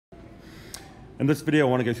In this video, I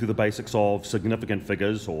want to go through the basics of significant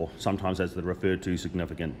figures, or sometimes as they're referred to,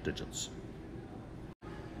 significant digits.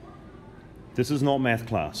 This is not math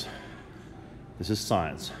class. This is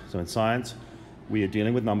science. So in science, we are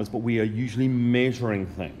dealing with numbers, but we are usually measuring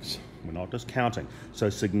things. We're not just counting. So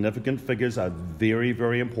significant figures are very,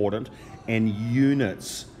 very important, and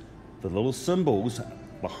units, the little symbols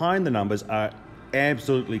behind the numbers, are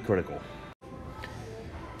absolutely critical.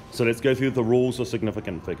 So let's go through the rules of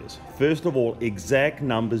significant figures. First of all, exact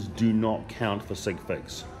numbers do not count for sig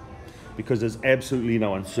figs because there's absolutely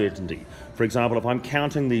no uncertainty. For example, if I'm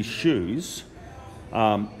counting these shoes,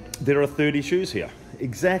 there are 30 shoes here,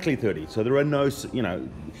 exactly 30. So there are no,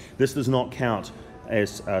 this does not count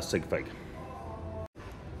as a sig fig.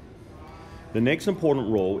 The next important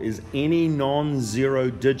rule is any non-zero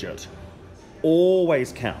digit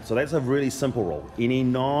always counts. So that's a really simple rule. Any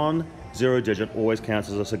non-zero digit always counts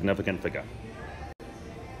as a significant figure.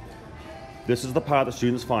 This is the part that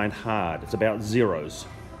students find hard. It's about zeros.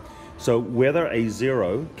 So whether a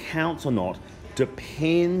zero counts or not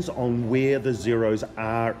depends on where the zeros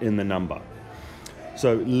are in the number.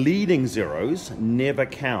 So leading zeros never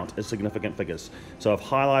count as significant figures. So I've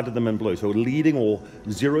highlighted them in blue. So leading, or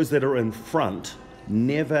zeros that are in front,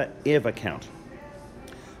 never ever count.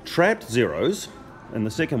 Trapped zeros, and the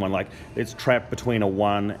second one, like it's trapped between a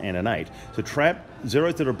 1 and an 8. So trapped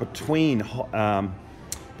zeros that are between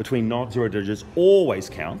non-zero digits always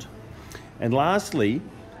count. And lastly,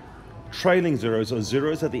 trailing zeros, or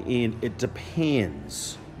zeros at the end, it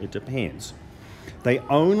depends. It depends. They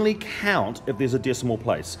only count if there's a decimal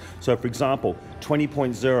place. So for example,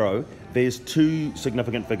 20.0, there's 2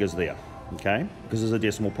 significant figures there, okay? Because there's a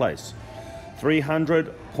decimal place.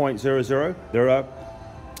 300.00, there are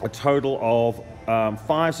a total of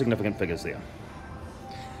 5 significant figures there.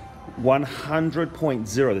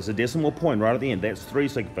 100.0, there's a decimal point right at the end, that's 3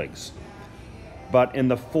 sig figs. But in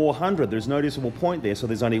the 400, there's no decimal point there, so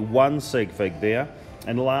there's only 1 sig fig there.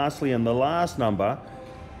 And lastly, in the last number,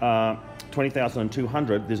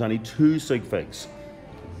 20,200, there's only 2 sig figs.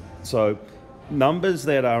 So numbers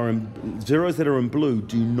that are zeros that are in blue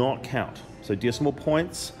do not count. So decimal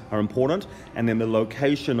points are important, and then the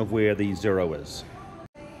location of where the zero is.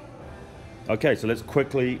 Okay, so let's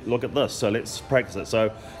quickly look at this. So let's practice it.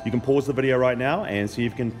 So you can pause the video right now and see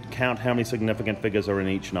if you can count how many significant figures are in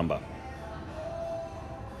each number.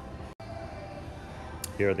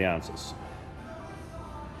 Here are the answers.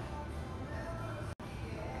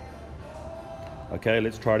 Okay,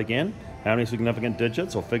 let's try it again. How many significant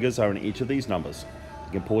digits or figures are in each of these numbers?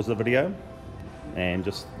 You can pause the video and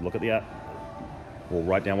just look at or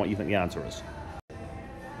write down what you think the answer is.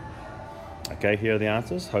 Okay, here are the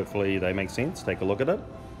answers. Hopefully they make sense. Take a look at it.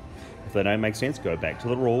 If they don't make sense, go back to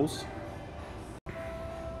the rules.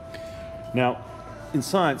 Now, in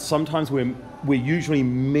science, sometimes we're usually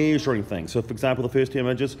measuring things. So for example, the first 2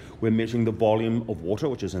 images, we're measuring the volume of water,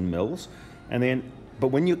 which is in mils. But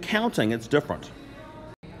when you're counting, it's different.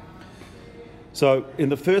 So in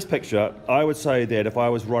the first picture, I would say that if I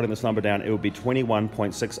was writing this number down, it would be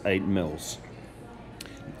 21.68 mils.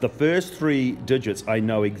 The first 3 digits I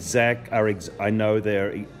know I know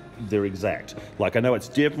they're exact. Like I know it's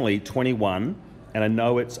definitely 21, and I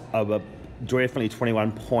know it's definitely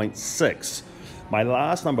 21.6. My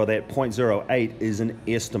last number, that 0.08, is an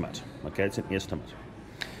estimate. Okay, it's an estimate.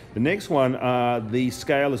 The next one, the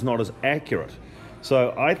scale is not as accurate.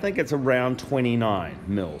 So I think it's around 29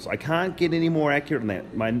 mils. I can't get any more accurate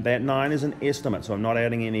than that. That 9 is an estimate, so I'm not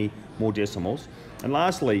adding any more decimals. And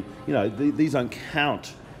lastly, these don't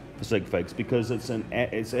count for sig figs because it's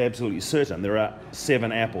absolutely certain there are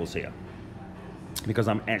 7 apples here because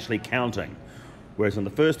I'm actually counting. Whereas in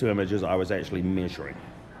the first 2 images, I was actually measuring.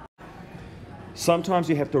 Sometimes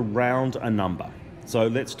you have to round a number. So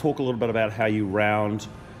let's talk a little bit about how you round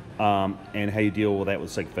and how you deal with that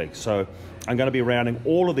with sig figs. So I'm going to be rounding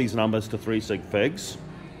all of these numbers to 3 sig figs.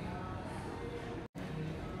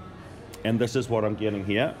 And this is what I'm getting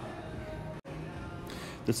here.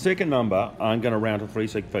 The second number, I'm going to round to 3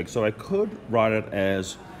 sig figs. So I could write it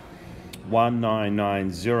as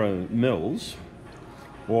 1990 mils.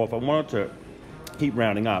 Or if I wanted to keep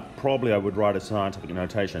rounding up, probably I would write a scientific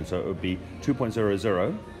notation. So it would be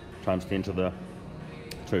 2.00 times 10 to the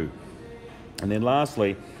 2. And then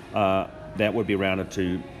lastly, that would be rounded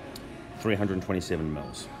to 327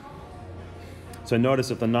 mils. So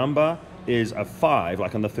notice if the number is a 5,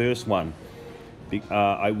 like on the first one,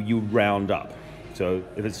 you round up. So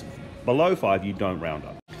if it's below 5, you don't round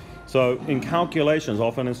up. So in calculations,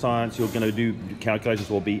 often in science, you're going to do calculations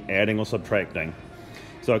will be adding or subtracting.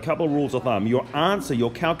 So a couple of rules of thumb.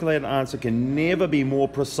 Your calculated answer can never be more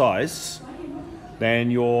precise than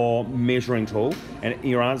your measuring tool, and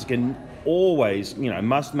your answer can always,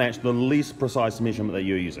 must match the least precise measurement that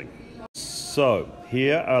you're using. So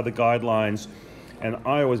here are the guidelines, and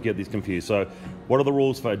I always get these confused. So what are the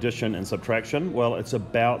rules for addition and subtraction? Well, it's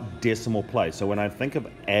about decimal place. So when I think of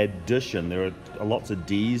addition, there are lots of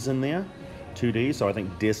D's in there, 2 D's, so I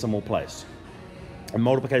think decimal place. And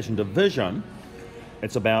multiplication division,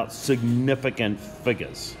 it's about significant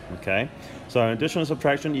figures, okay? So in addition and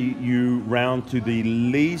subtraction, you round to the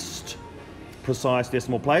least precise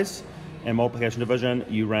decimal place, and multiplication division,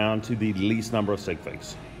 you round to the least number of sig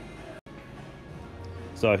figs.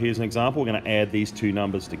 So here's an example. We're going to add these two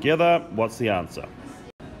numbers together. What's the answer?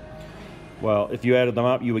 Well, if you added them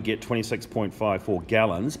up, you would get 26.54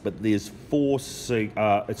 gallons, but there's 4 sig,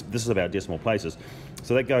 this is about decimal places.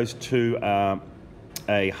 So that goes to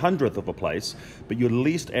a hundredth of a place, but your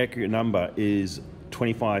least accurate number is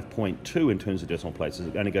 25.2 in terms of decimal places.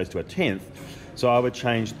 It only goes to a tenth. So I would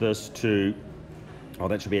change this to,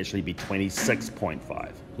 that should actually be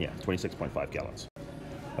 26.5. Yeah, 26.5 gallons.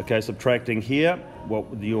 Okay, subtracting here, what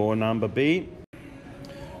would your number be?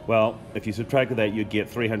 Well, if you subtracted that, you'd get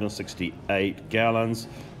 368 gallons,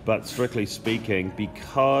 but strictly speaking,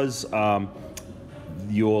 because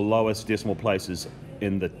your lowest decimal place is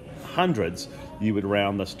in the hundreds, you would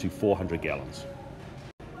round this to 400 gallons.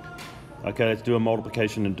 Okay, let's do a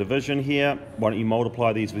multiplication and division here. Why don't you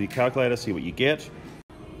multiply these with your calculator, see what you get.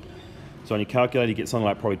 So on your calculator, you get something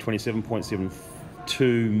like probably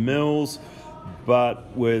 27.72 mils.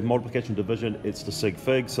 But with multiplication and division, it's the sig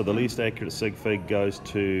fig. So the least accurate sig fig has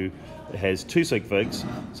 2 sig figs.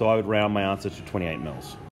 So I would round my answer to 28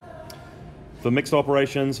 mils. For mixed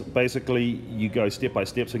operations, basically you go step by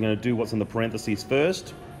step. So you're going to do what's in the parentheses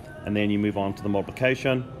first, and then you move on to the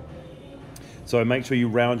multiplication. So make sure you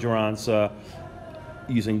round your answer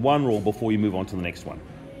using one rule before you move on to the next one.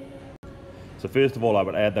 So first of all, I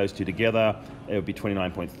would add those two together. It would be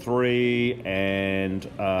 29.3, and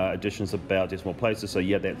addition's about decimal places. So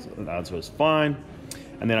yeah, that answer is fine.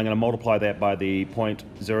 And then I'm going to multiply that by the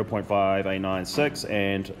 0.05896,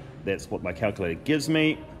 and that's what my calculator gives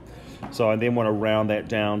me. So I then want to round that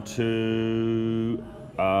down to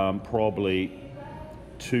probably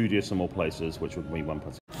 2 decimal places, which would be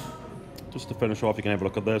 1.6. Just to finish off, you can have a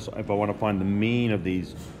look at this. If I want to find the mean of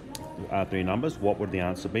these 3 numbers, what would the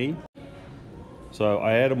answer be? So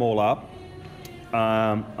I add them all up.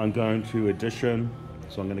 I'm going to addition,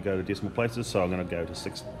 so I'm going to go to decimal places, so I'm going to go to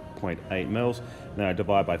 6.8 mils. Then I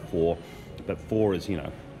divide by 4, but 4 is,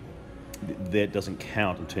 that doesn't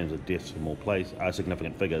count in terms of decimal place,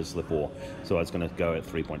 significant figures, the 4. So it's going to go at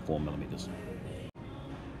 3.4 millimeters.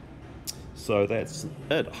 So that's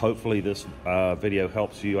it. Hopefully this video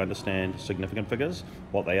helps you understand significant figures,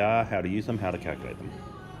 what they are, how to use them, how to calculate them.